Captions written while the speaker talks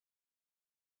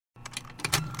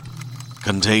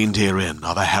Contained herein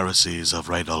are the heresies of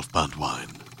Radolf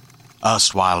Burntwine,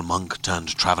 erstwhile monk turned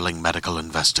traveling medical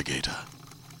investigator.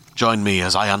 Join me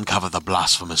as I uncover the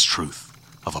blasphemous truth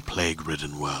of a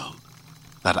plague-ridden world,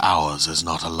 that ours is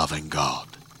not a loving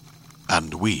God,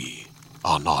 and we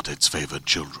are not its favored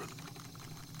children.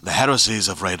 The heresies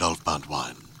of Radolf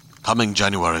Burntwine, coming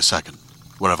January 2nd,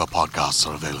 wherever podcasts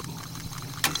are available.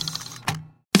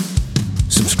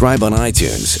 Subscribe on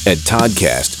iTunes at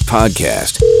Toddcast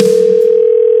Podcast.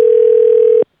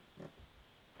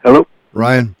 Hello?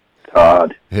 Ryan.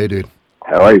 Todd. Hey, dude.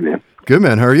 How are you, man? Good,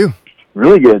 man. How are you?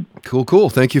 Really good. Cool.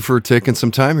 Thank you for taking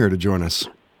some time here to join us.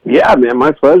 Yeah, man,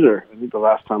 my pleasure. I think the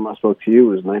last time I spoke to you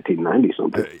was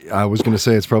 1990-something. I was going to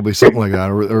say it's probably something like that,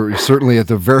 or certainly at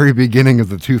the very beginning of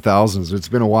the 2000s. It's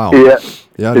been a while. Yeah,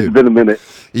 dude. It's been a minute.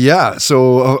 Yeah,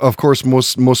 so of course,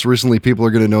 most recently people are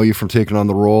going to know you from taking on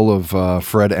the role of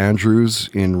Fred Andrews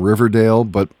in Riverdale,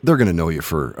 but they're going to know you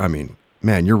for, I mean,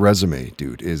 man, your resume,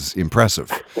 dude, is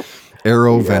impressive.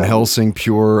 Arrow, yeah. Van Helsing,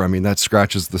 Pure, I mean, that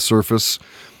scratches the surface.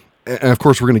 And of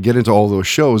course, we're going to get into all those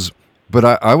shows. But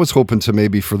I was hoping to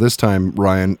maybe for this time,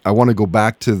 Ryan, I want to go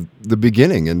back to the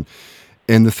beginning and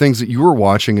the things that you were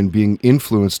watching and being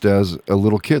influenced as a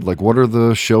little kid. Like, what are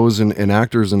the shows and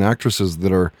actors and actresses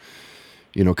that are,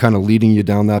 you know, kind of leading you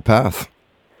down that path?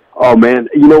 Oh, man.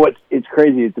 You know what? It's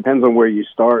crazy. It depends on where you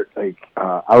start. Like,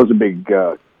 I was a big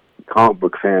comic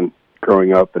book fan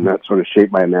growing up, and that sort of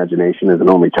shaped my imagination as an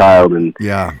only child. And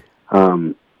yeah.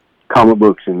 Comic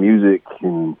books and music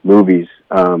and movies.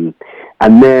 And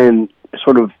then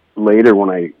sort of later when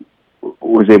I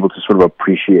was able to sort of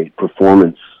appreciate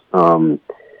performance,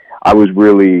 I was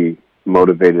really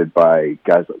motivated by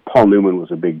guys like Paul Newman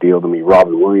was a big deal to me.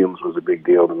 Robin Williams was a big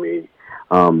deal to me.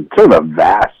 Sort of a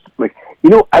vast, like, you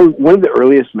know, one of the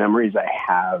earliest memories I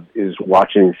have is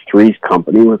watching Three's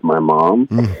Company with my mom,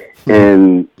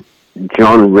 and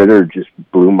John Ritter just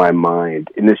blew my mind.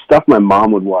 And the stuff my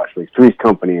mom would watch, like Three's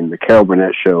Company and the Carol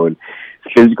Burnett Show and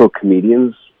Physical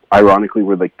Comedians, ironically,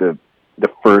 were like the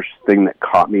first thing that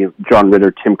caught me. John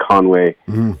Ritter, Tim Conway,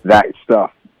 that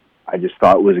stuff I just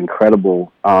thought was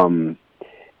incredible. And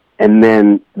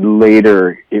then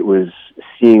later it was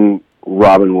seeing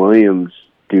Robin Williams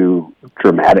do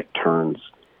dramatic turns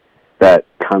that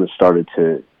kind of started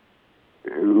to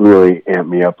really amp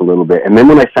me up a little bit. And then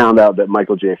when I found out that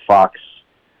Michael J. Fox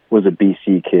was a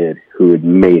BC kid who had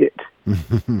made it,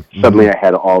 suddenly I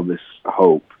had all this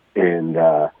hope. And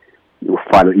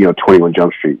finally, you know, 21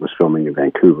 Jump Street was filming in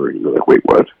Vancouver, and you're like, wait,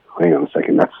 what? Hang on a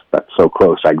second, that's so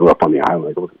close. I grew up on the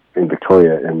island in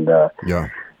Victoria, and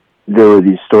there were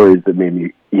these stories that made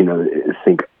me, you know,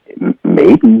 think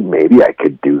maybe I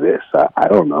could do this. I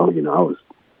don't know, you know,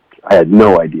 I had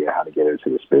no idea how to get into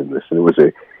this business, and it was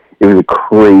a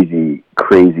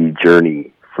crazy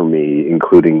journey for me,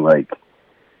 including like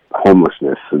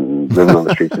homelessness and living on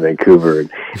the streets of Vancouver,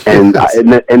 and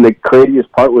the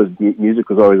craziest part was music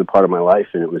was always a part of my life,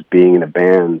 and it was being in a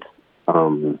band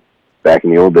back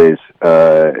in the old days.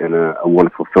 And a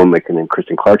wonderful filmmaker named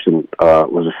Kristen Clarkson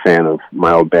was a fan of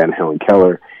my old band Helen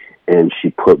Keller, and she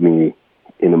put me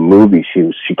in a movie.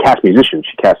 She cast musicians.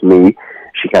 She cast me.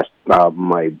 She cast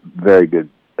my very good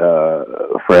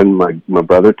friend, my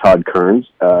brother Todd Kearns,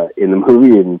 in the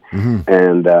movie,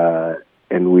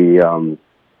 and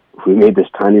we made this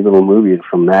tiny little movie, and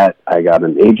from that I got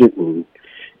an agent, and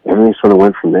everything sort of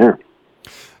went from there.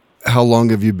 How long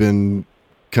have you been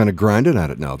kind of grinding at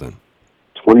it now then?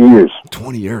 20 years.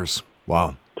 20 years.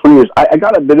 Wow. 20 years. I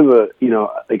got a bit of a, you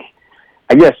know, like,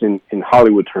 I guess in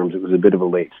Hollywood terms it was a bit of a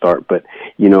late start, but,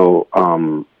 you know,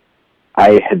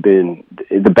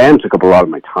 the band took up a lot of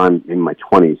my time in my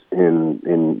 20s, and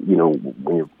you know,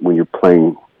 when you're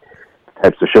playing the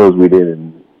types of shows we did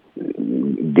and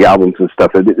the albums and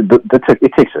stuff,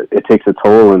 it takes a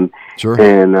toll, and sure.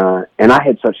 and I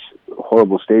had such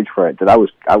horrible stage fright that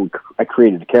I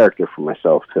created a character for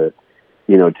myself to,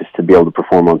 you know, just to be able to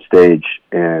perform on stage,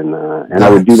 and I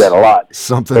would do that a lot.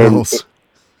 Something else.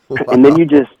 And then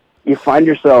you find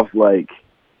yourself like,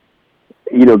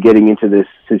 you know, getting into this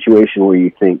situation where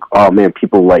you think, oh man,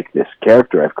 people like this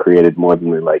character I've created more than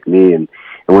they like me, and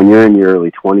when you're in your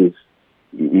early 20s,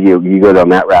 you go down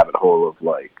that rabbit hole of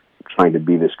like trying to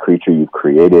be this creature you've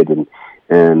created,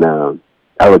 and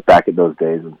I look back at those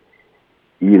days, and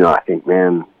you know, I think,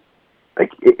 man,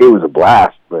 like it was a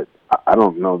blast, but I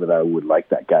don't know that I would like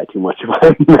that guy too much if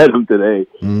I met him today.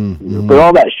 Mm-hmm. You know, but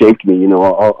all that shaped me, you know,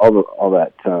 all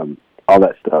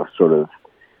that stuff sort of,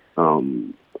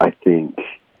 I think,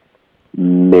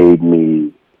 made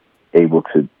me able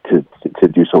to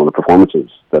do some of the performances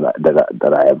that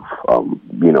I have,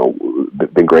 you know,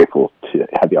 been grateful to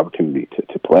have the opportunity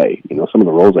to play. You know, some of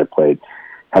the roles I played,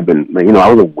 have been, like,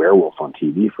 I was a werewolf on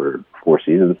TV for 4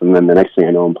 seasons, and then the next thing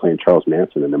I know, I'm playing Charles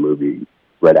Manson in a movie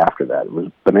right after that. It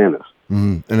was bananas.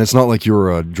 And it's not like you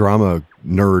were a drama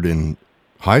nerd in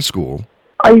high school.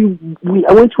 I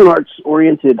went to an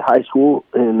arts-oriented high school,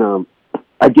 and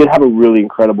I did have a really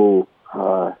incredible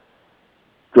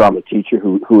drama teacher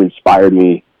who inspired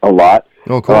me a lot.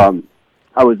 Oh, cool.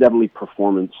 I was definitely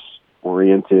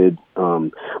performance-oriented,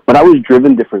 but I was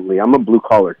driven differently. I'm a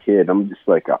blue-collar kid. I'm just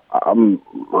like,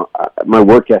 my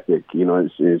work ethic,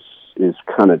 is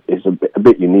kind of a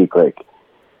bit unique. Like,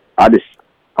 I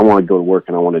want to go to work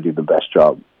and I want to do the best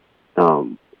job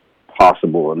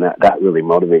possible, and that really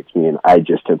motivates me. And I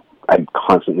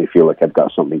constantly feel like I've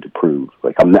got something to prove.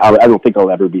 Like, I don't think I'll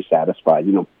ever be satisfied.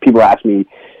 People ask me,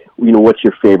 what's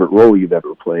your favorite role you've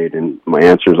ever played? And my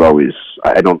answer is always,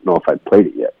 I don't know if I've played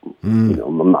it yet.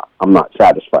 I'm not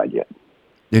satisfied yet.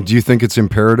 And do you think it's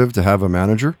imperative to have a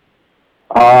manager?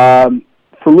 For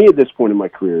me, at this point in my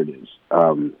career, it is.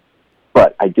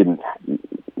 But I didn't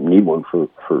need one for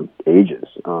ages.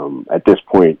 At this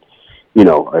point,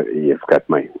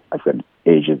 I've got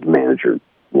agent, manager,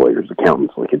 lawyers,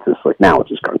 accountants. Like, it's just like, now it's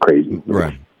just gone crazy.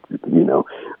 Right.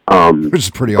 Which is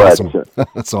pretty awesome.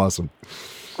 That's awesome.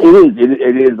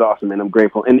 It is awesome, and I'm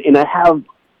grateful. And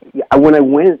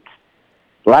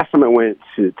last time I went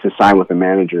to sign with a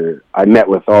manager, I met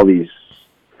with all these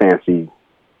fancy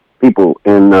people,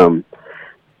 and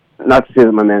not to say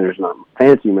that my manager's not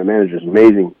fancy, my manager's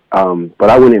amazing, but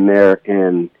I went in there,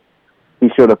 and he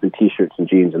showed up in T-shirts and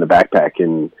jeans and a backpack,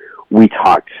 and we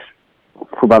talked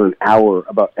for about an hour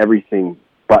about everything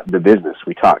but the business.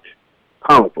 We talked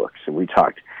comic books, and we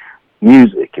talked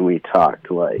music, and we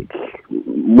talked like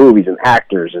movies and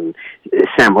actors, and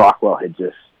Sam Rockwell had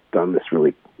just done this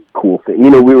really cool thing.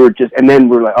 We were just, and then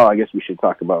we're like, I guess we should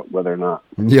talk about whether or not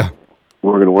we're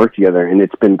going to work together, and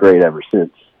it's been great ever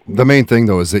since. The main thing,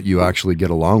 though, is that you actually get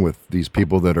along with these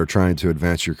people that are trying to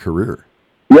advance your career.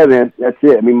 Yeah, man, that's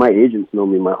it. I mean, my agents know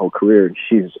me my whole career, and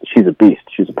she's a beast.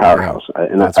 She's a powerhouse,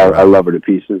 and I love her to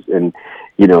pieces. And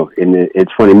and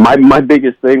it's funny. My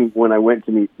biggest thing when I went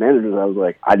to meet managers, I was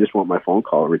like, I just want my phone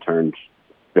call returned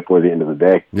before the end of the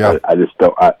day. Yeah. I just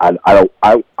don't.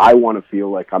 I want to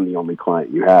feel like I'm the only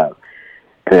client you have.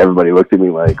 And everybody looked at me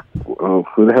like, "Oh,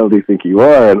 who the hell do you think you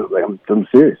are?" And I was like, "I'm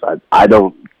serious. I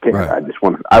don't care. Right.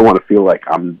 I want to feel like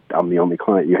I'm the only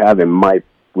client you have, and my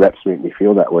reps make me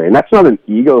feel that way." And that's not an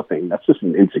ego thing. That's just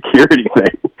an insecurity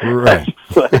thing. Right.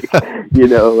 That's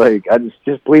like, I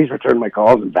just please return my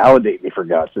calls and validate me, for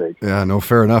God's sake. Yeah, no,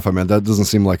 fair enough. I mean, that doesn't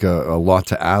seem like a lot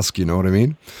to ask, you know what I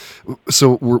mean?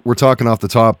 So we're talking off the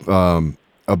top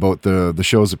about the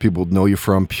shows that people know you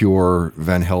from: Pure,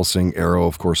 Van Helsing, Arrow,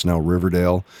 of course, now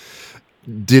Riverdale.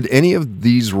 Did any of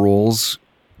these roles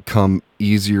come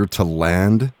easier to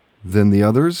land than the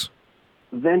others?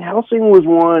 Van Helsing was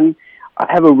one. I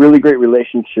have a really great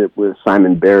relationship with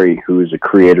Simon Barry, who is a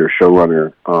creator,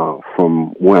 showrunner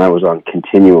from when I was on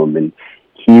Continuum, and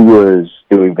he was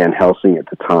doing Van Helsing at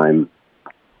the time.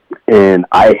 And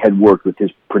I had worked with his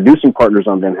producing partners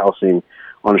on Van Helsing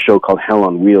on a show called Hell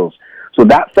on Wheels. So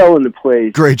that fell into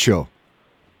place. Great show.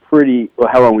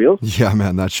 Hell on Wheels? Yeah,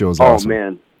 man, that show is awesome. Oh,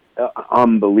 man.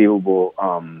 Unbelievable.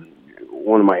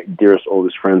 One of my dearest,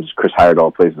 oldest friends, Chris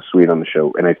Heyerdahl, plays the Swede on the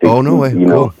show. And I think,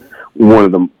 cool. One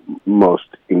of the most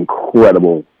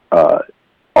incredible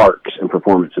arcs and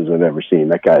performances I've ever seen.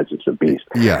 That guy is just a beast.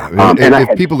 Yeah, and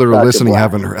if people that are listening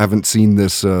haven't seen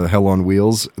this Hell on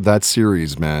Wheels, that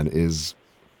series, man, is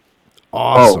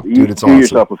awesome. Dude, it's awesome. Do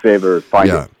yourself a favor, find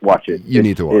it, watch it. You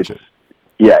need to watch it.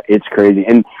 Yeah, it's crazy.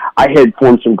 And I had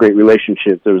formed some great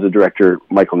relationships. There was a director,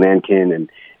 Michael Nankin, and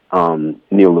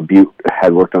Neil LaBute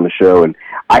had worked on the show, and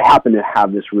I happened to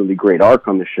have this really great arc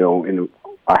on the show, and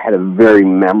I had a very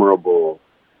memorable,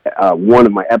 one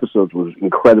of my episodes was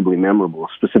incredibly memorable,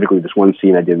 specifically this one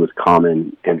scene I did with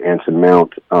Common and Anson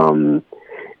Mount,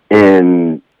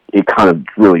 and it kind of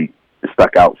really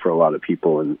stuck out for a lot of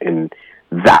people, and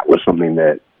that was something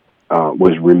that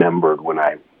was remembered when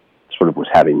I sort of was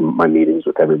having my meetings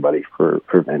with everybody for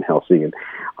Van Helsing.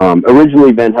 And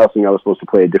originally Van Helsing, I was supposed to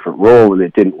play a different role, and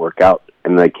it didn't work out,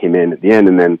 and then I came in at the end,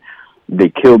 and then they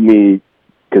killed me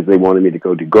because they wanted me to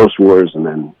go do Ghost Wars, and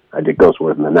then I did Ghost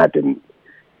Wars, and then that didn't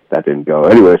go.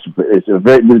 Anyway, this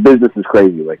business is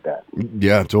crazy like that.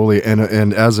 Yeah, totally. And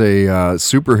as a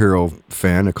superhero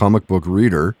fan, a comic book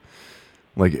reader,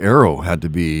 like Arrow had to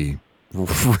be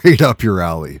right up your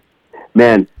alley.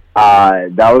 Man,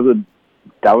 that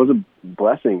was a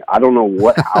blessing. I don't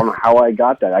know how I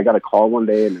got that. I got a call one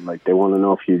day, and like, they want to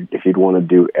know if you'd want to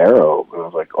do Arrow, and I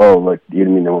was like, oh, like, you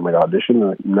didn't mean they want me to audition? They're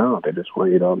like, no, they just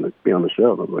want you to be on the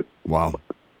show. And I was like, wow,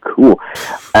 cool.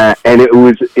 And it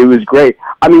was great.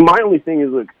 I mean, my only thing is,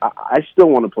 look, I still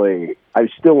want to play a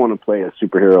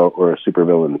superhero or a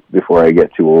supervillain before I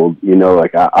get too old. You know,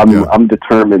 like I'm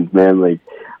determined, man. Like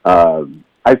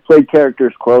I've played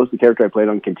characters close. The character I played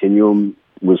on Continuum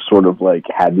was sort of like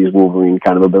had these Wolverine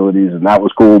kind of abilities, and that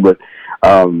was cool. But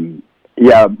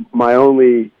yeah,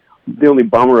 the only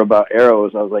bummer about Arrow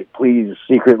is I was like, please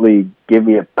secretly give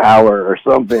me a power or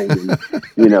something, and,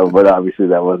 you know. But obviously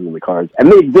that wasn't in the cards.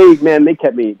 And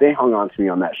they hung on to me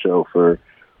on that show for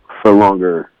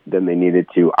longer than they needed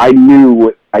to. I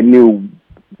knew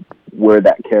where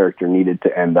that character needed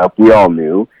to end up. We all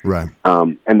knew, right?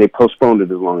 And they postponed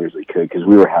it as long as they could because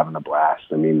we were having a blast.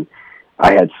 I mean,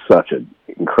 I had such an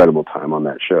incredible time on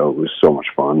that show. It was so much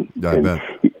fun. I bet.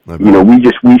 You know,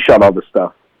 we shot all the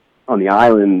stuff on the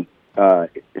island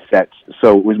sets,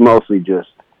 so it was mostly just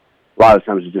a lot of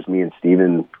times it's just me and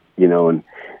Steven, you know, and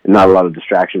not a lot of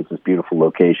distractions. This beautiful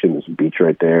location, there's a beach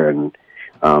right there, and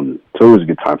so it was a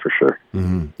good time for sure.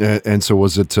 Mm-hmm. And so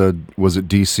was it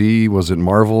DC? Was it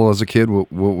Marvel as a kid?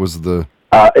 What was the?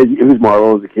 It was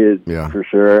Marvel as a kid, yeah, for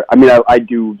sure. I mean, I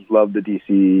do love the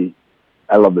DC.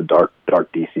 I love the dark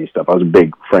DC stuff. I was a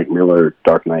big Frank Miller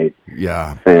Dark Knight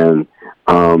fan.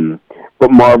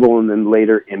 But Marvel and then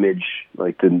later Image,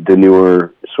 like the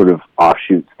newer sort of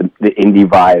offshoots, the indie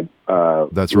vibe.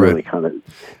 That's really right. Kind of.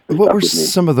 What were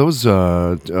some of those?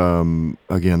 Again,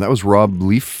 that was Rob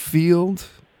Liefeld.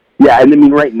 Yeah, and I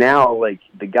mean, right now, like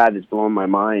the guy that's blowing my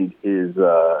mind is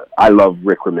I love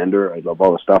Rick Remender. I love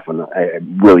all the stuff, and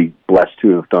I'm really blessed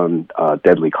to have done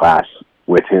Deadly Class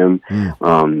with him.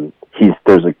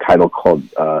 There's a title called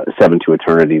Seven to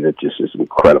Eternity that just is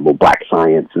incredible. Black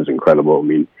Science is incredible. I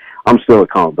mean, I'm still a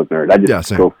comic book nerd.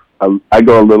 I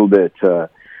go a little bit.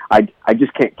 I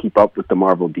just can't keep up with the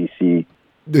Marvel DC.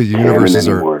 The universes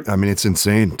are. I mean, it's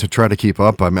insane to try to keep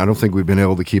up. I mean, I don't think we've been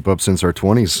able to keep up since our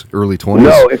 20s, early 20s.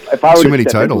 No, if I were too to many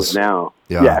step titles into it now,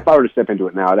 yeah, if I were to step into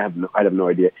it now, I'd have no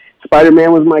idea.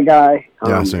 Spider-Man was my guy.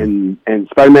 Same. And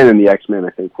Spider-Man and the X-Men, I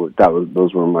think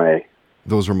those were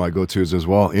my go-tos as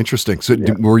well. Interesting. So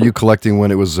were you collecting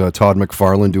when it was Todd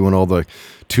McFarlane doing all the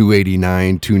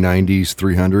 289, 290s,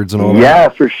 300s and all that? Yeah,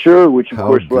 for sure. Which, of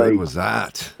course, good was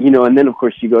that? You know, and then, of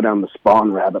course, you go down the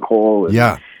Spawn rabbit hole. And,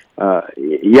 yeah.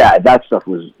 That stuff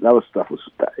was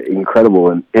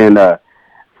incredible. And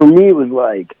for me, it was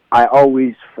like I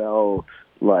always felt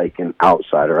like an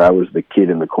outsider. I was the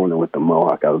kid in the corner with the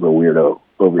mohawk. I was a weirdo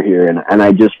over here. And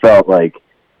I just felt like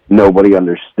nobody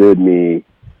understood me.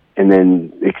 And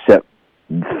then, except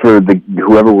for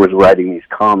whoever was writing these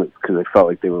comics, because I felt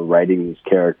like they were writing these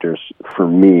characters for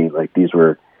me. Like these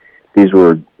were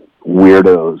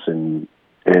weirdos and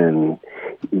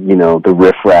you know, the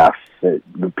riffraff that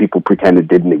the people pretended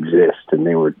didn't exist, and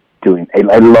they were doing.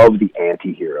 I love the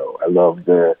anti-hero. I love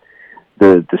the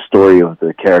story of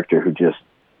the character who just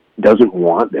doesn't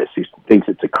want this. He thinks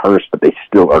it's a curse, but they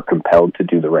still are compelled to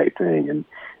do the right thing. And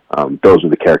those are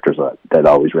the characters that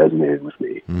always resonated with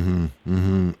me. Mm-hmm,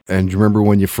 mm-hmm. And do you remember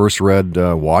when you first read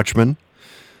Watchmen?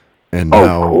 And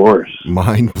how of course.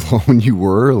 Mind blown you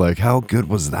were? Like, how good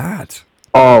was that?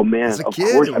 Oh man, as a of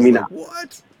kid, course. I mean, like,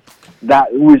 what?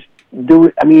 That was.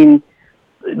 I mean,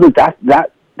 look,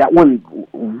 that won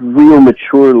real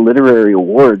mature literary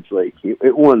awards. Like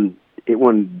it won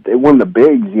the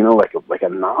bigs. You know, like a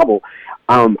novel.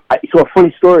 So a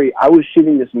funny story. I was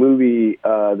shooting this movie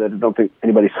that I don't think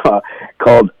anybody saw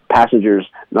called Passengers.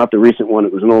 Not the recent one.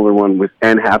 It was an older one with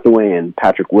Anne Hathaway and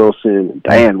Patrick Wilson and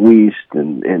Diane Wiest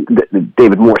and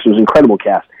David Morse. It was an incredible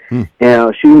cast. And I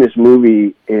was shooting this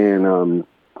movie, and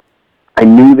I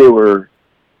knew they were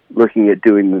looking at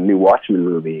doing the new Watchmen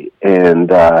movie, and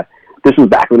this was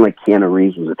back when like Keanu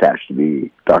Reeves was attached to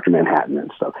be Dr. Manhattan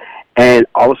and stuff. And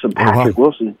all of a sudden, Patrick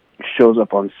Wilson shows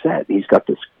up on set. And he's got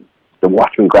the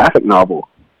Watchmen graphic novel.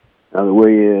 I was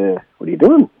like, what are you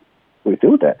doing? What are you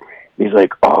doing with that? And he's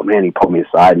like, oh man, he pulled me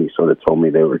aside and he sort of told me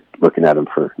they were looking at him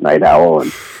for Night Owl,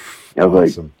 and I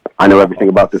was like, I know everything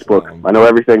about this book. I know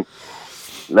everything.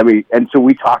 And so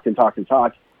we talked and talked and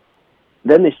talked.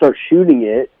 Then they start shooting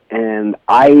it, and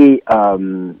I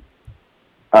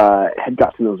had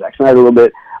got to know Zack Snyder a little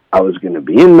bit. I was going to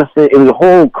be in the thing. It was a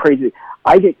whole crazy.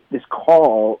 I get this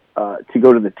call to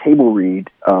go to the table read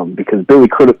because Billy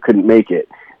couldn't make it.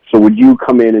 So would you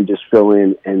come in and just fill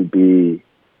in and be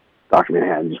Dr.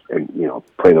 Manhattan, and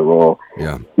play the role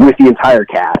with the entire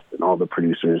cast and all the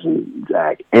producers and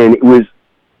Zack? And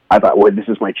I thought, well, this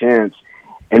is my chance.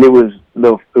 And it was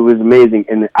amazing.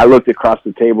 And I looked across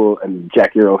the table, and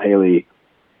Jackie Earle Haley,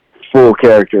 full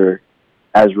character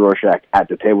as Rorschach at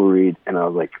the table read, and I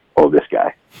was like, oh, this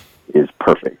guy. is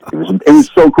perfect. It was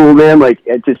so cool, man. Like,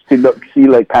 just to see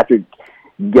like Patrick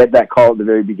get that call at the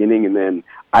very beginning, and then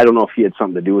I don't know if he had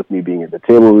something to do with me being at the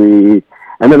table read,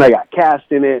 and then I got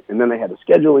cast in it, and then I had a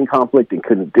scheduling conflict and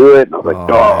couldn't do it, and I was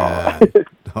like,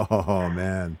 oh. Oh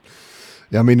man.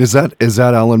 Yeah, I mean, is that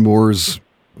Alan Moore's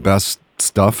best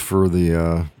stuff for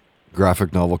the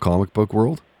graphic novel comic book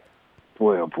world?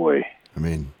 Boy, oh boy. I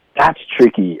mean, that's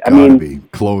tricky. Gotta be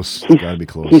close.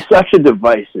 He's such a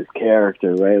divisive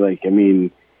character, right? Like, I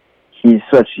mean, he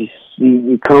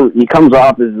comes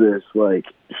off as this like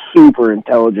super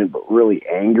intelligent but really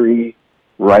angry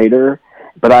writer,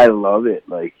 but I love it.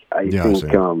 Like, I just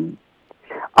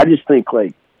think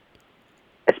like,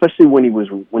 especially when he was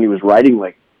writing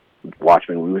like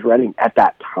Watchmen, when he was writing at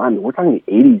that time, we're talking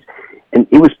the 80s, and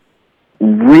it was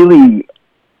really,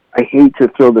 I hate to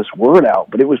throw this word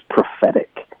out, but it was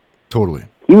prophetic. Totally.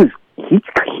 He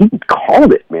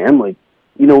called it, man. Like,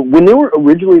 you know, when they were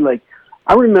originally like,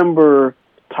 I remember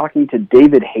talking to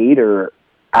David Hayter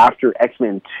after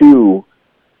X-Men 2.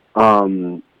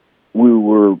 We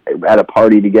were at a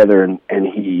party together, and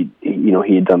he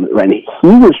had done, and he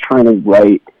was trying to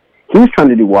write. He was trying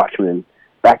to do Watchmen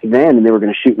back then, and they were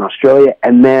going to shoot in Australia,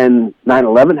 and then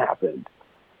 9/11 happened,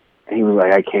 and he was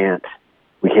like,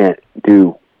 we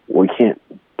can't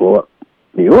blow up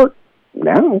New York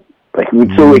now. Like,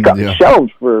 so it got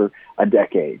shelved for a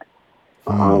decade.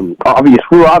 For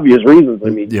obvious reasons. I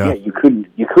mean, you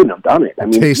couldn't have done it. I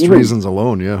mean, taste reasons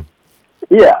alone, yeah.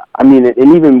 Yeah, I mean,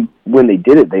 and even when they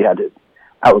did it, they had to.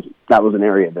 That was an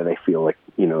area that I feel like,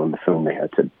 you know, in the film they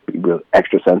had to be real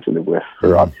extra sensitive with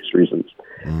for obvious reasons.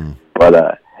 But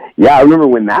I remember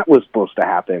when that was supposed to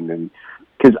happen, and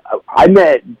because I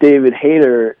met David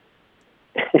Hayter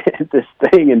at this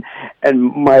thing, and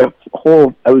I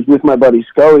was with my buddy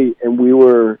Scully, and we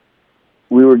were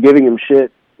giving him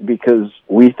shit because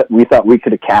we thought we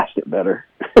could have cast it better.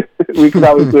 We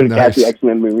thought we could have cast the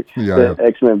X-Men movie,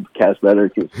 X-Men cast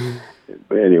better.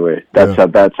 But anyway, that's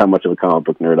how much of a comic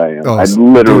book nerd I am. Oh, I'd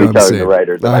literally tell the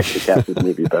writer that I could cast this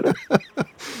movie better.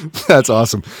 That's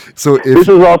awesome. So this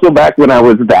was also back when I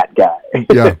was that guy.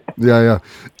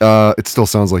 It still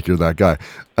sounds like you're that guy.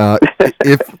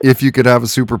 If you could have a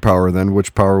superpower, then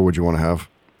which power would you want to have?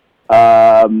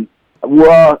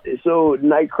 Well, so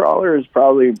Nightcrawler is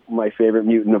probably my favorite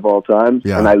mutant of all time,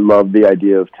 and I love the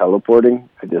idea of teleporting.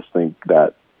 I just think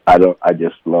that I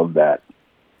just love that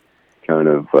kind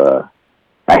of.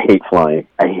 I hate flying.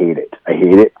 I hate it.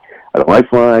 I don't like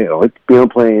flying. I don't like being on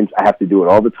planes. I have to do it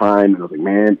all the time. And I was like,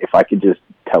 man, if I could just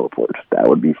teleport, that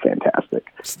would be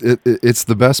fantastic. It's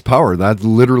the best power. That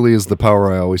literally is the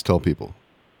power I always tell people.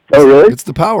 Oh, really? It's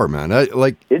the power, man.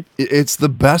 It's the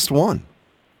best one.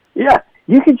 Yeah.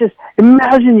 You could just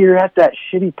imagine you're at that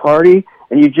shitty party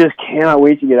and you just cannot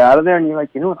wait to get out of there. And you're like,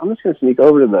 you know what? I'm just going to sneak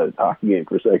over to the hockey game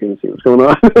for a second and see what's going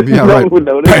on. Yeah, no right. one would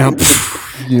notice.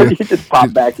 You just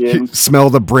pop back in. You smell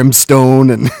the brimstone,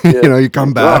 and you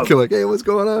come back. You're like, hey, what's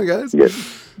going on, guys? Yeah.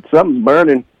 Something's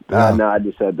burning. Yeah. No, I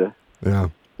just had to. Yeah.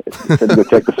 I had to go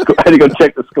check the score. I had to go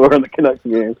check the score on the Canucks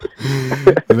game.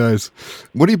 Nice.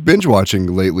 What are you binge watching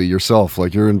lately yourself?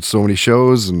 Like, you're in so many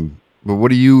shows, but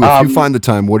what do you? If you find the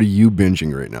time, what are you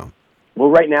binging right now? Well,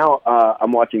 right now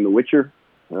I'm watching The Witcher.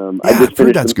 I've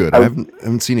heard that's good. I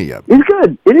haven't seen it yet. It's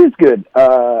good. It is good.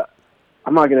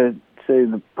 I'm not gonna say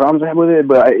the problems I have with it,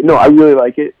 but I really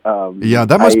like it.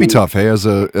 That must be tough, hey, as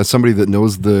somebody that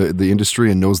knows the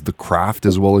industry and knows the craft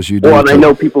as well as you do. Well, and I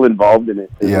know people involved in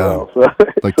it as well. So,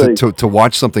 like to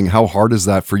watch something, how hard is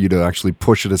that for you to actually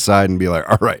push it aside and be like,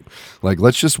 all right, like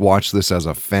let's just watch this as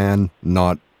a fan,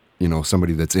 not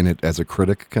somebody that's in it as a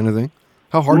critic kind of thing?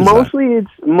 How hard is that?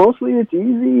 Mostly it's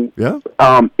easy. Yeah.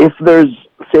 If there's,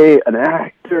 say, an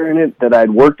actor in it that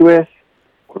I'd worked with,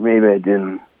 or maybe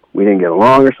we didn't get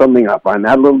along or something, I find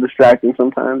that a little distracting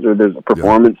sometimes, or there's a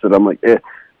performance that I'm like, eh.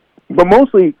 But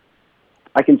mostly,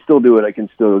 I can still do it. I can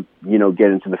still,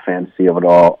 get into the fantasy of it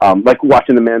all. Like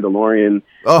watching The Mandalorian.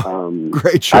 Oh,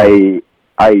 great show.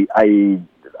 I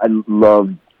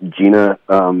love Gina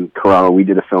Carano. We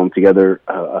did a film together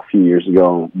a few years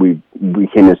ago. We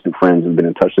became instant friends and been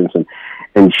in touch since.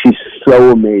 And she's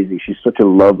so amazing. She's such a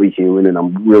lovely human, and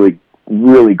I'm really,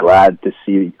 really glad to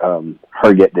see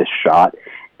her get this shot.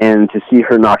 And to see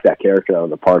her knock that character out of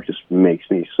the park just makes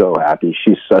me so happy.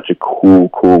 She's such a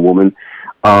cool woman,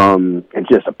 and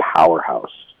just a powerhouse.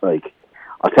 Like,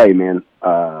 I'll tell you, man,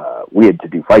 we had to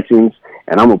do fight scenes,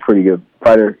 and I'm a pretty good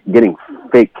fighter. Getting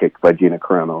fake kicked by Gina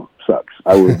Carano sucks.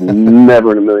 I would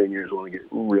never in a million years want to get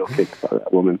real kicked by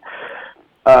that woman.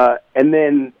 And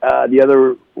then the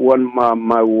other one,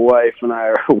 my wife and I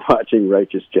are watching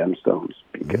Righteous Gemstones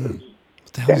because...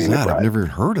 What the hell is that? I've never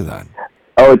heard of that.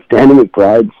 Oh, it's Danny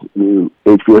McBride's new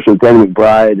HBO show. Danny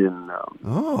McBride and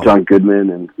John Goodman,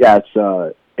 and it's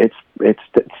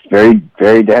very,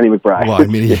 very Danny McBride. Well, I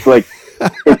mean, it's like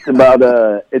it's about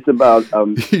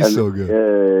he's so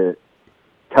good.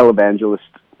 Televangelist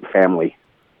family.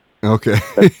 Okay,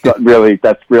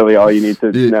 that's really all you need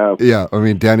to know. Yeah, I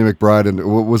mean, Danny McBride, and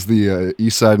what was the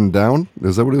East Side and Down?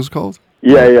 Is that what it was called?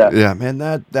 Yeah. Man,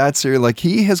 that's like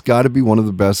he has got to be one of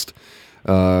the best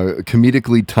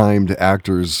comedically timed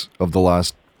actors of the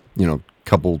last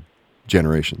couple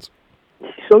generations. He's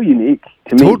so unique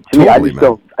to me.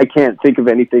 I can't think of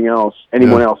anyone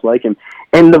else like him.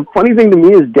 And the funny thing to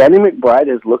me is Danny McBride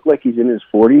has looked like he's in his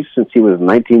 40s since he was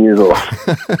 19 years old.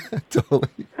 Totally.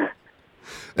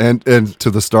 And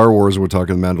to the Star Wars, we're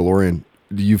talking The Mandalorian.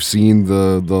 You've seen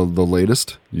the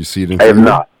latest? You see it in I have theater?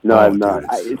 not. No, I have not.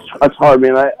 It's hard,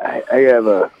 man. I have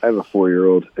a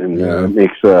 4-year-old, and it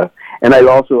makes and I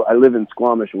live in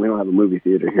Squamish, and we don't have a movie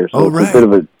theater here, so it's a bit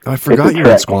of a. I forgot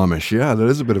you're in Squamish. Yeah, that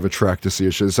is a bit of a trek to see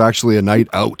a show. It's actually a night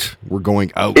out. We're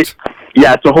going out. It's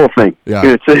a whole thing. Yeah,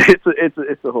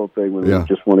 it's a whole thing when we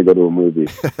just want to go to a movie.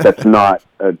 That's not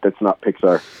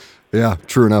Pixar. Yeah,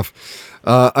 true enough.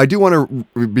 I do want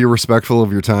to be respectful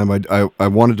of your time. I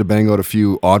wanted to bang out a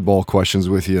few oddball questions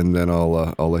with you, and then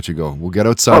I'll let you go. We'll get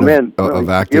outside of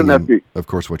acting. Of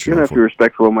course, what you're you don't have to be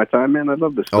respectful of my time, man. I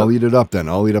love this stuff. I'll eat it up then.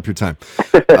 I'll eat up your time.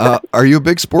 Are you a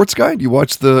big sports guy? Do you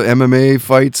watch the MMA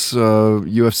fights,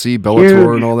 UFC,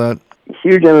 Bellator, and all that?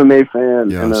 Huge MMA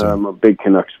fan, and I'm a big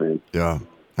Canucks fan. Yeah.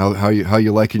 How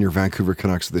you liking your Vancouver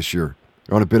Canucks this year?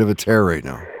 You're on a bit of a tear right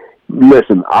now.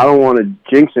 Listen, I don't want to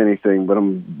jinx anything, but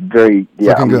I'm very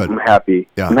I'm happy.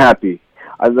 Yeah. I'm happy.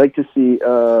 I'd like to see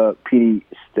Petey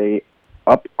stay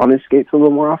up on his skates a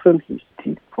little more often.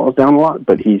 He falls down a lot,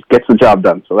 but he gets the job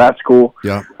done, so that's cool.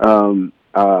 Yeah.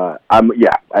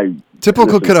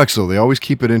 Typical Canucks, though. They always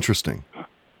keep it interesting.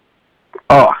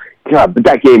 Oh God! But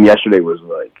that game yesterday was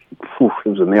like, it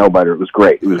was a nail biter. It was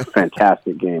great. It was a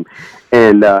fantastic game,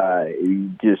 and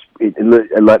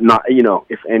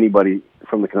if anybody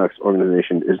from the Canucks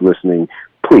organization is listening,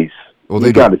 please,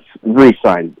 you got to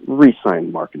re-sign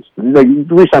Markstrom.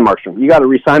 You got to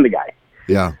re-sign the guy.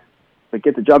 Yeah, but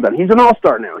get the job done. He's an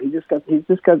all-star now. He just got put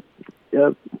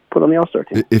on the all-star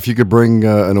team. If you could bring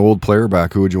an old player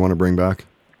back, who would you want to bring back?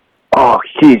 Oh,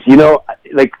 geez,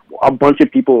 like a bunch of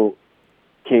people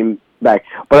came back,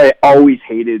 but I always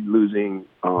hated losing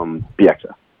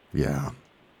Bieksa. Yeah.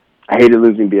 I hated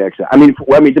losing Bieksa. I mean,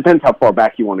 it depends how far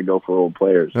back you want to go for old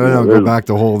players. No, go back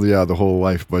the whole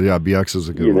life. But yeah, Bieksa's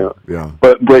a good one. Yeah.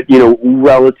 But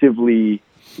relatively,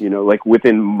 like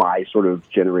within my sort of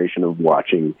generation of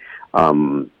watching, I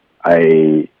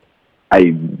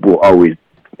will always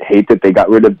hate that they got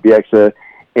rid of Bieksa,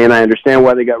 and I understand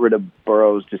why they got rid of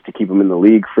Burrows just to keep him in the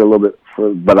league for a little bit.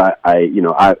 But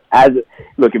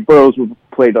if Burrows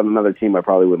played on another team, I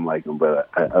probably wouldn't like him. But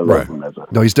I love him as a.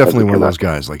 No, he's definitely one of those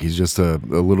guys. Like he's just a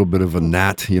little bit of a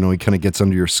gnat. He kind of gets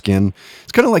under your skin.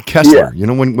 It's kind of like Kessler. Yeah.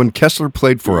 When Kessler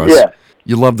played for us,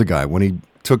 you loved the guy. When he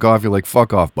took off, you're like,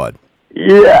 fuck off, bud.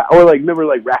 Yeah, or remember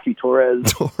Rafi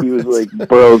Torres? He was like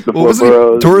Burrows before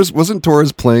Burrows. Wasn't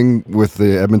Torres playing with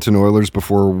the Edmonton Oilers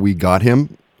before we got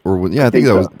him? I think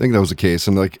that was the case,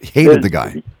 and hated the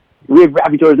guy. We had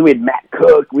Rafi Torres, we had Matt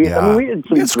Cook. We had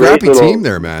a scrappy team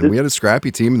there, man. We had a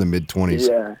scrappy team in the mid-20s.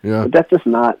 Yeah. But that's just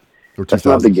not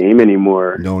the game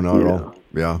anymore. No, not at all.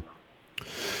 Yeah.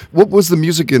 What was the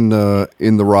music in the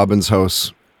Robbins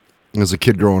house as a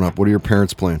kid growing up? What are your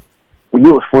parents playing? Well,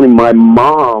 it was funny. My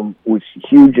mom was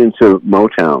huge into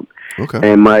Motown. Okay.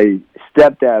 And my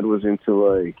stepdad was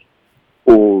into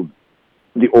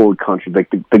the old country, like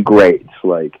the greats,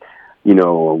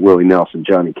 Willie Nelson,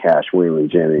 Johnny Cash, Waylon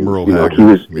Jennings. Merle Haggard. He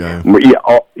was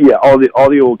all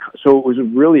the old. So it was a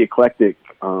really eclectic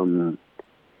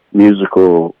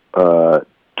musical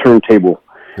turntable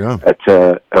at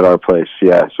our place.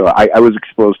 Yeah, so I was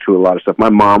exposed to a lot of stuff. My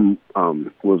mom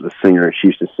was a singer. She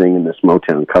used to sing in this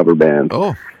Motown cover band.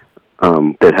 Oh.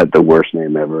 That had the worst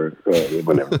name ever.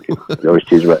 Whenever they always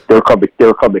tease about, they were called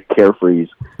the Carefrees.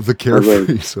 The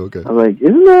Carefrees. Okay. I was like,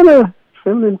 isn't that a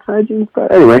feminine hygiene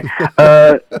spot? Anyway,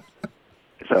 so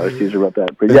I was teasing about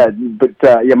that. But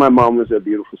my mom was a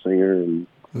beautiful singer, and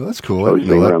well, that's cool. I was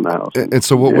singing around the house. And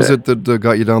so, what was it that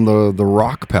got you down the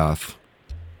rock path?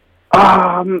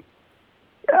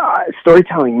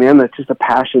 Storytelling, man. That's just a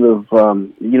passion of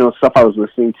stuff I was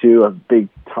listening to. I was a big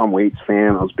Tom Waits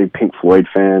fan. I was a big Pink Floyd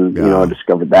fan. Yeah. I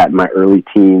discovered that in my early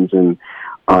teens, and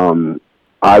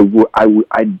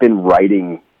I'd been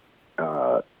writing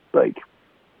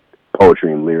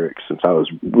poetry and lyrics since I was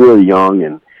really young,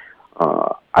 and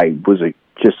I was a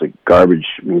just a garbage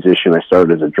musician. I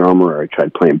started as a drummer. I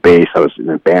tried playing bass. I was in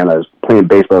a band. I was playing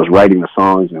bass, but I was writing the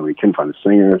songs, and we couldn't find a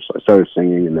singer, so I started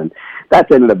singing, and then that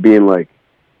ended up being like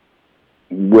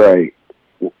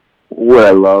what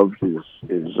I loved is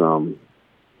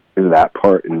that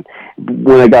part. And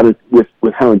when I got it with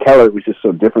Helen Keller, it was just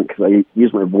so different because I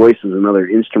used my voice as another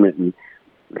instrument, and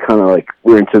kind of like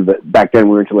back then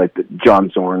we were into like the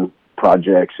John Zorn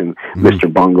projects and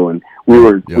Mr. Bungle, and we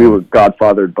were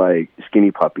godfathered by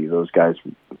Skinny Puppy. Those guys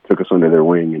took us under their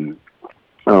wing, and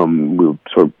we were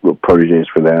sort of proteges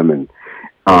for them, and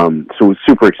so it was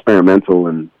super experimental.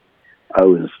 And I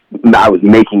was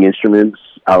making instruments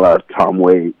a la Tom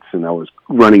Waits, and I was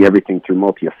running everything through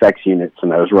multi-effects units,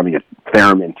 and I was running a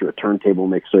theremin through a turntable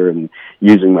mixer and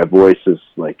using my voice as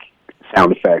like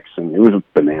sound effects, and it was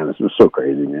bananas. It was so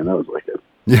crazy, man. That was like it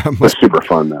was super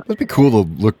fun. That must be cool to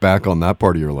look back on that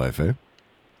part of your life, eh?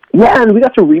 Yeah, and we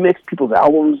got to remix people's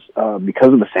albums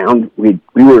because of the sound. We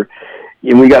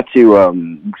got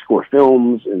to score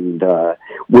films, and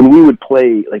when we would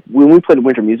play, like when we played a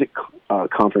winter music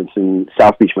conference in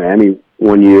South Beach, Miami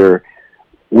one year,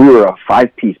 we were a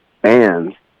 5-piece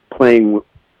band playing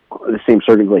the same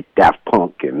circuit like Daft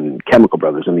Punk and Chemical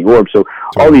Brothers and the Orb. So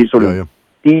all these sort of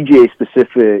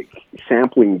DJ-specific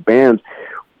sampling bands,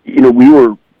 we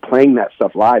were playing that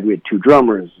stuff live. We had 2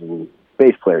 drummers and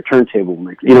bass player, turntable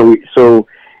mix. So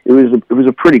it was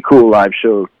a pretty cool live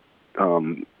show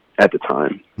at the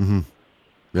time. Mm-hmm.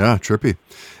 Yeah, trippy.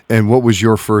 And what was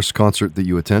your first concert that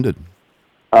you attended?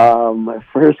 My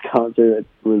first concert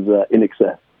was In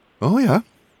Excess. Oh yeah.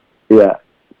 Yeah,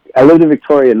 I lived in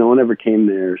Victoria. No one ever came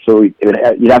there, so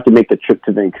you'd have to make the trip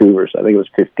to Vancouver. So I think it was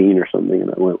 15 or something,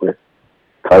 and I went with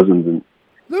cousins. And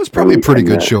that was probably a pretty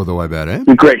good show, though. I bet, eh?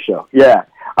 A great show. Yeah.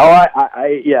 Oh,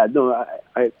 I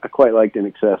quite liked In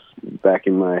Excess back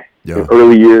in my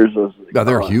early years.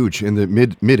 They're huge in the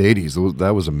mid '80s.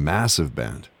 That was a massive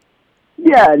band.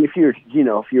 Yeah, and if you're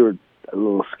a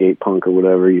little skate punk or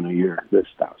whatever, you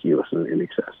listen to In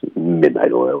Excess, and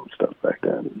Midnight Oil and stuff like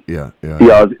that. Yeah.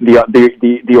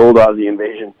 The old Aussie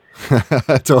Invasion.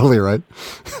 Totally right.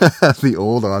 The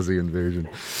old Aussie Invasion.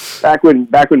 Back when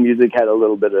music had a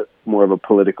little bit more of a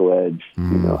political edge.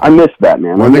 I miss that,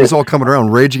 man. Well, I think it's all coming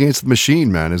around. Rage Against the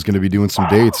Machine, man, is going to be doing some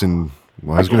dates, and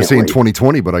I was going to say in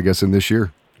 2020, but I guess in this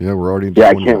year. Yeah, we're already in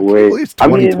 2020. I can't wait. It's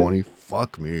 2020.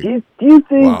 Fuck me. Do you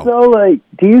think so? Like,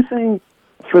 do you think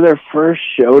for their first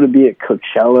show to be at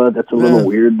Coachella, that's a little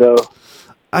weird, though?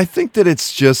 I think that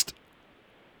it's just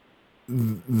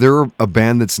they're a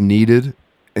band that's needed,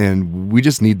 and we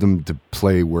just need them to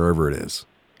play wherever it is.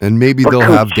 And maybe they'll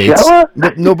have dates.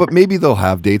 No, but maybe they'll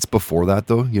have dates before that,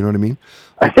 though. You know what I mean?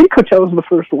 I think Coachella's the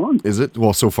first one. Is it?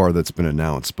 Well, so far that's been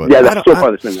announced, but yeah, that's been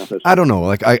announced. I don't know.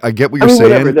 Like I get what you're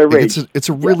saying. Whatever,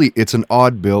 it's an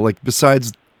odd bill. Like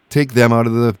besides, take them out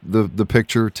of the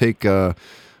picture. Take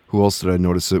who else did I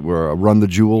notice it? Were Run the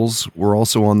Jewels were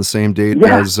also on the same date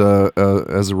as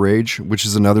a Rage, which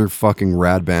is another fucking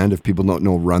rad band. If people don't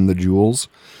know Run the Jewels.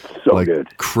 So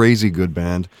good. Crazy good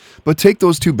band. But take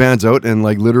those 2 bands out and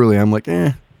like literally I'm like,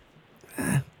 like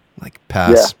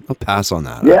pass. Yeah. I'll pass on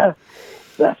that. Yeah,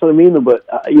 that's what I mean. But,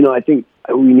 I think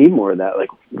we need more of that. Like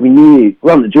we need,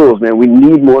 Run the Jewels, man. We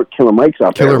need more Killer Mikes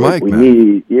out there. Killer Mike,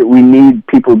 we need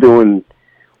people doing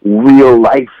real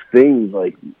life things.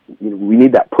 Like, we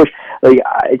need that push. Like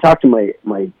I talked to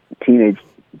my teenage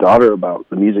daughter about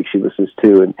the music she listens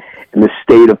to and the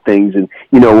state of things, and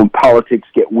when politics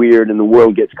get weird and the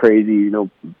world gets crazy,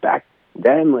 back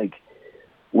then, like,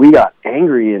 we got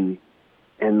angry and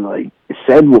like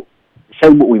said what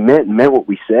we meant and meant what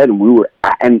we said, and we were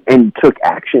and took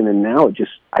action. And now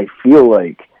I feel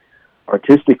like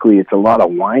artistically it's a lot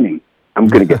of whining. I'm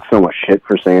going to get so much shit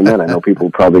for saying that. I know people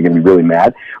are probably going to be really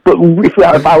mad, but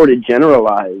if I were to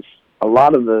generalize, a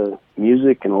lot of the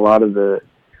music and a lot of the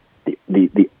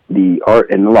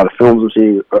art and a lot of films I'm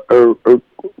seeing are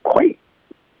quite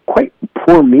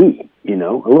poor me, a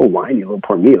little whiny, a little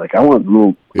poor me. Like I want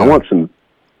some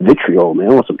vitriol, man.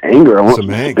 I want some anger. I want some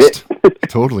angst.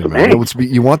 Totally, man.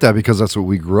 You want that because that's what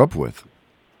we grew up with.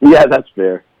 Yeah, that's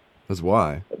fair. That's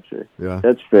why. That's fair. Yeah,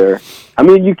 that's fair. I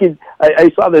mean, you could.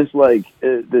 I saw this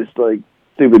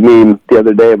stupid meme the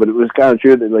other day, but it was kind of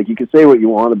true that like you could say what you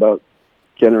want about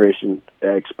Generation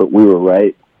X, but we were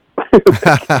right.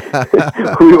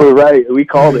 We were right. We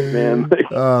called it, man.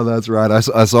 Oh, that's right.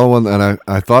 I saw one, and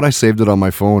I thought I saved it on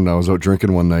my phone. I was out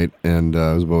drinking one night, and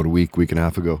it was about a week and a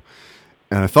half ago.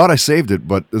 And I thought I saved it,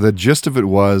 but the gist of it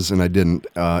was, and I didn't,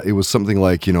 it was something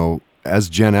like, as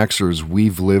Gen Xers,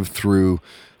 we've lived through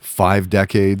 5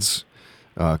 decades,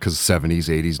 because 70s,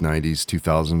 80s, 90s,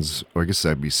 2000s, or I guess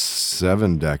that'd be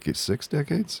 6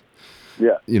 decades.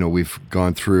 you know, we've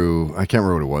gone through, I can't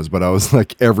remember what it was, but I was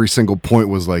like, every single point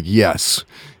was like, yes.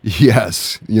 You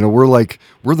know, we're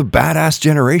the badass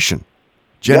generation.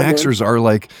 Gen Xers are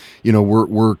like, you know,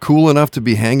 we're cool enough to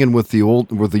be hanging with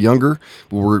the younger.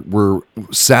 We're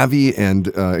savvy and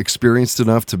experienced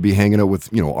enough to be hanging out with,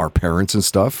 you know, our parents and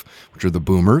stuff, which are the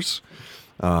boomers.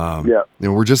 You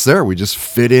know, we're just there. We just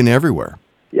fit in everywhere.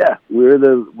 Yeah, we're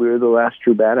the last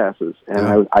true badasses,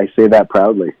 and I say that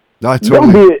proudly. No, I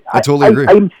totally agree.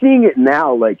 I'm seeing it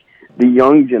now. Like the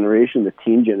young generation, the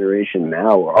teen generation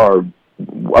now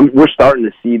we're starting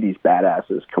to see these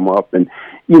badasses come up, and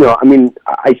you know, I mean,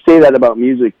 I say that about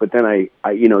music, but then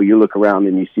I you know, you look around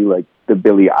and you see like the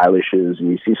Billie Eilishes, and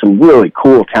you see some really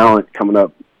cool talent coming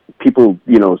up. People,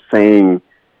 you know, saying,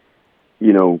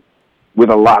 you know, with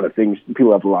a lot of things,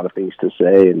 people have a lot of things to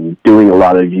say and doing a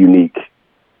lot of unique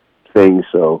things.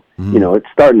 So, you know, it's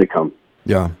starting to come.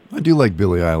 Yeah, I do like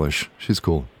Billie Eilish. She's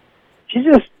cool. She's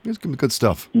just... She's good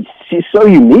stuff. She's so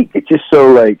unique. It's just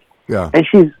so, like... Yeah. And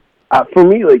she's... for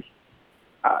me, like,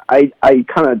 I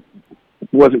kind of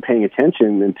wasn't paying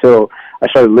attention until I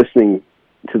started listening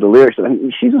to the lyrics. I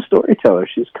mean, she's a storyteller.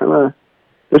 She's kind of...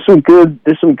 There's some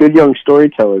good young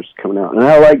storytellers coming out. And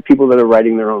I like people that are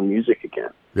writing their own music again.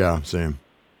 Yeah, same.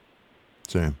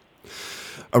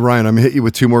 Ryan, I'm going to hit you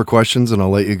with two more questions, and I'll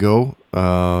let you go.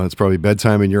 It's probably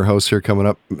bedtime in your house here coming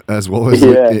up, as well as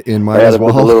in mine as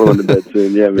well. Put the little one to bed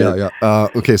soon. Yeah, man. Yeah.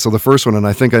 Okay, so the first one, and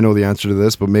I think I know the answer to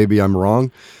this, but maybe I'm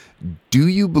wrong. Do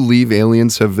you believe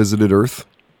aliens have visited Earth?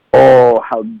 Oh,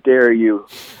 how dare you!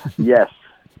 Yes,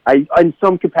 in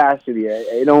some capacity.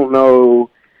 I don't know.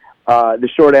 The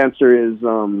short answer is,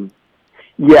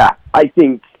 yeah.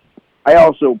 I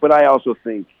also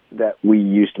think that we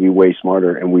used to be way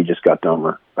smarter and we just got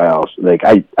dumber. I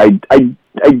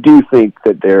do think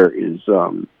that there's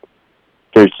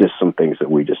just some things that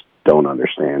we just don't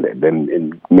understand,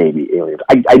 and maybe aliens.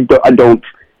 I don't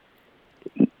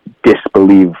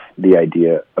disbelieve the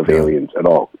idea of aliens at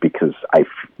all, because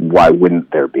why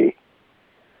wouldn't there be?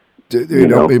 You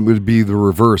know, it would be the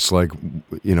reverse. Like,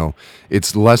 you know,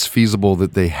 it's less feasible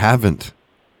that they haven't.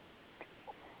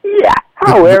 Yeah.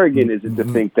 How arrogant is it to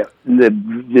think that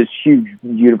this huge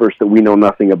universe that we know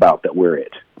nothing about, that we're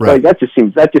it? Right. Like, that just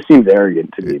seems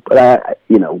arrogant to me. But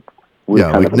like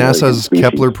NASA's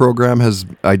Kepler program has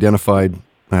identified,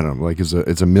 I don't know, like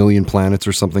it's a million planets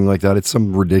or something like that. It's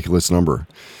some ridiculous number.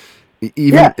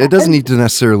 It doesn't need to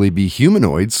necessarily be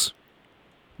humanoids.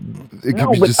 It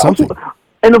could be just something.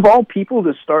 And of all people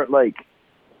to start, like,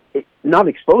 not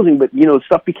exposing, but, you know,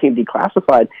 stuff became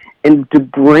declassified, and to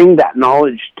bring that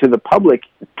knowledge to the public,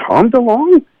 Tom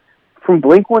DeLonge from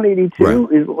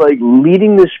Blink-182 is, like,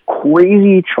 leading this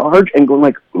crazy charge and going,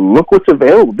 like, look what's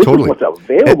available. This is what's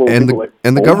available.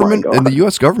 And the government and the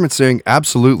U.S. government saying,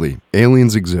 absolutely,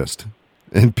 aliens exist.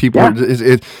 And people,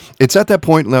 it's at that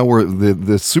point now where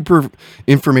the super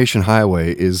information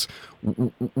highway is,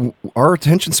 our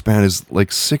attention span is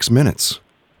like 6 minutes.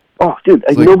 Oh, dude,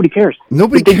 like, nobody cares.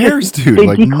 Nobody cares, dude. They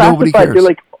like, declassified. Nobody cares. They're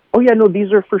like, oh, yeah, no,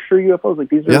 these are for sure UFOs. Like,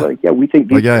 these are we think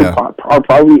these are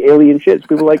probably alien shits.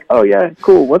 People are like, oh, yeah,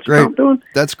 cool. What's Trump doing?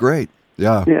 That's great.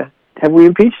 Yeah. Yeah. Have we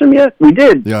impeached him yet? We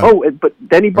did. Yeah. Oh, but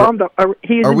then he bombed. Are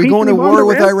we going to war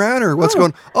with Iran, or what's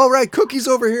going on? Oh, right, cookies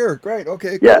over here. Great.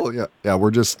 Okay, cool. Yeah,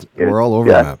 we're all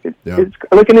over that. It's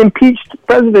like an impeached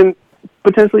president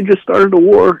potentially just started a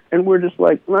war, and we're just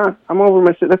like, nah, I'm over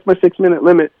that's my 6-minute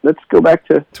limit. Let's go back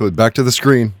to the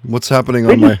screen. What's happening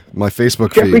on my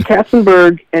Facebook feed? Jeffrey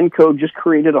Katzenberg and co. just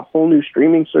created a whole new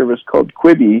streaming service called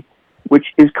Quibi, which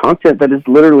is content that is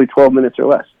literally 12 minutes or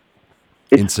less.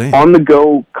 It's insane.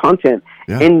 On-the-go content,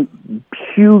 and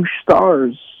huge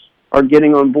stars are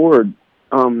getting on board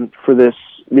for this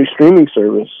new streaming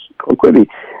service called Quibi.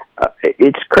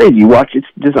 It's crazy. It's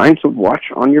designed to watch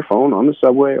on your phone, on the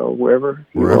subway, or wherever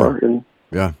you are. And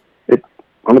it's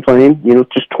on the plane. You know,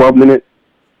 just 12-minute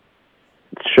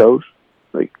shows.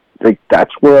 Like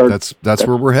that's where that's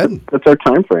where we're heading. That's our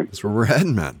time frame. That's where we're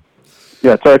heading, man.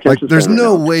 Yeah, it's our attention. Like, there's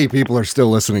no way people are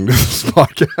still listening to this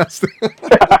podcast.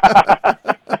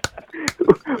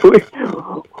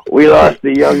 we lost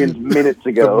the youngins minutes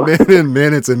ago.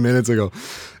 Minutes and minutes ago.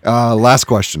 Last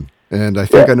question. And I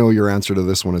think I know your answer to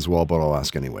this one as well, but I'll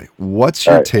ask anyway. What's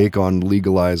your take on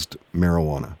legalized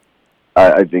marijuana?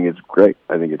 I think it's great.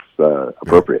 I think it's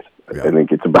appropriate. Yeah. I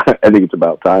think it's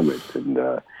about time. And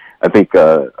I think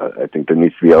there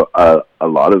needs to be a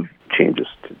lot of changes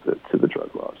to the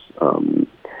drug laws,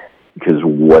 because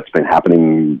what's been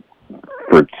happening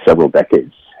for several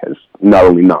decades has not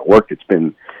only not worked, it's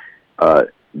been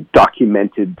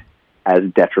documented as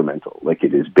detrimental. Like,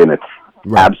 it has been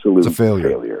absolute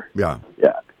failure. Yeah.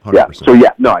 Yeah. 100%. So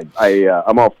no,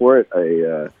 I'm all for it.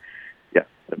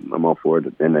 I'm all for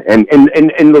it.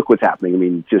 And look what's happening. I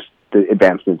mean, just the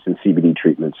advancements in CBD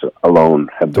treatments alone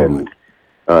have been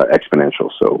exponential.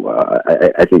 So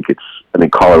I think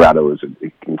Colorado is an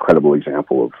incredible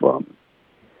example of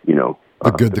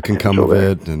the good that can come of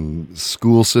it, and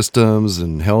school systems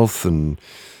and health and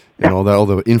all that, all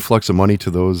the influx of money to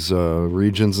those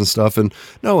regions and stuff. And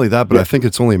not only that, but I think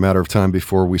it's only a matter of time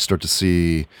before we start to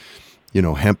see,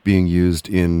 hemp being used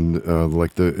in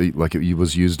like it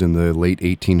was used in the late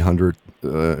 1800s,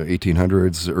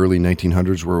 early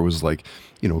 1900s, where it was like,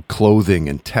 clothing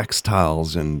and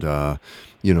textiles and,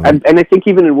 and I think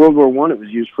even in World War I, it was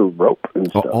used for rope and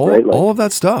stuff, right? All of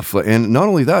that stuff. And not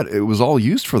only that, it was all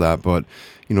used for that, but,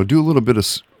 do a little bit of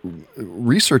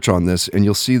research on this, and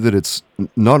you'll see that it's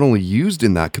not only used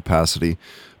in that capacity,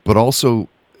 but also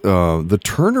the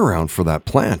turnaround for that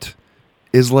plant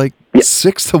is like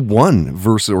 6-to-1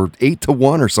 versus, or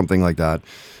 8-to-1 or something like that,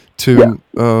 to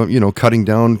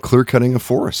clear cutting a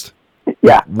forest.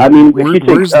 Yeah, I mean, where's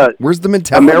the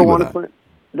mentality? A marijuana plant.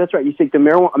 That's right. You take a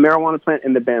marijuana plant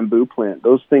and the bamboo plant.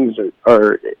 Those things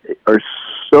are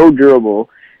so durable.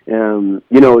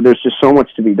 There's just so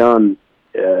much to be done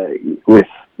with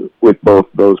both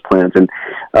those plants. And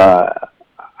I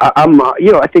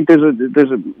think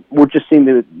we're just seeing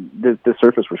the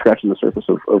surface. We're scratching the surface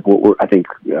of what I think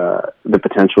the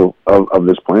potential of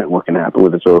this plant and what can happen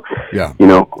with it. So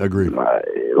agreed.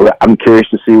 I'm curious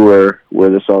to see where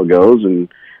this all goes, and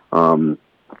I'm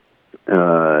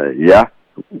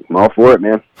all for it,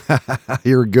 man.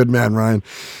 You're a good man, Ryan.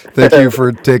 Thank you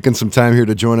for taking some time here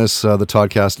to join us, the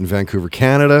Toddcast in Vancouver,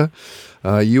 Canada.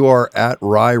 You are at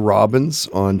Robbins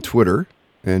on Twitter,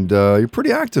 and you're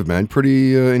pretty active, man.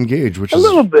 Pretty engaged, which is a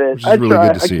little bit. Which is really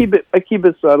good to see. I keep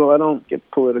it subtle. I don't get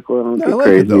political. I don't get like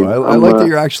crazy. It, though. I like that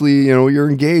you're actually, you're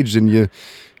engaged and you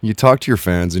talk to your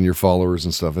fans and your followers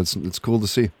and stuff. It's cool to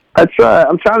see. I try.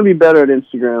 I'm trying to be better at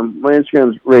Instagram. My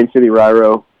Instagram's Rain City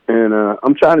Ryro. And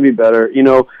I'm trying to be better.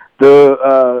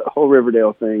 The whole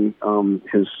Riverdale thing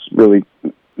has really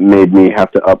made me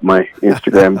have to up my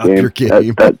Instagram game. Your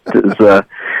game.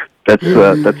 That's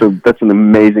an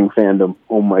amazing fandom.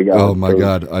 Oh my god. Oh my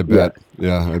god. I bet.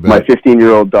 Yeah, I bet. My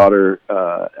 15-year-old daughter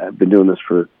I've been doing this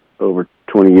for over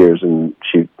 20 years, and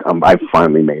I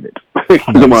finally made it.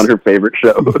 I'm on her favorite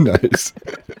show. Nice.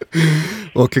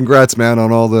 Well, congrats, man,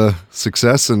 on all the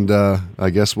success, and I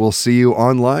guess we'll see you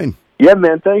online. Yeah,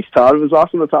 man. Thanks, Todd. It was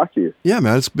awesome to talk to you. Yeah,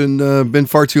 man. It's been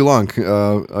far too long.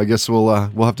 I guess we'll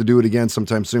have to do it again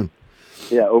sometime soon.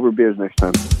 Yeah, over beers next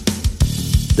time.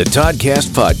 The Toddcast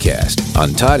Podcast on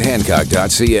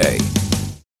toddhancock.ca.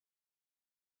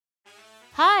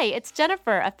 Hi, it's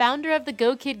Jennifer, a founder of the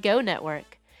Go Kid Go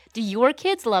Network. Do your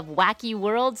kids love wacky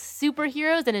worlds,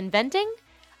 superheroes, and inventing?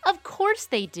 Of course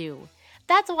they do.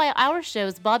 That's why our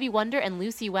shows Bobby Wonder and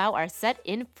Lucy Wow are set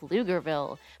in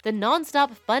Pflugerville, the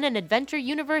nonstop fun and adventure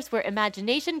universe where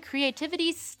imagination,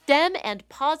 creativity, STEM, and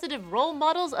positive role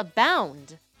models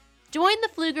abound. Join the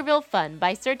Pflugerville fun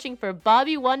by searching for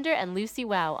Bobby Wonder and Lucy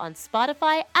Wow on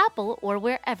Spotify, Apple, or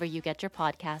wherever you get your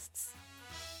podcasts.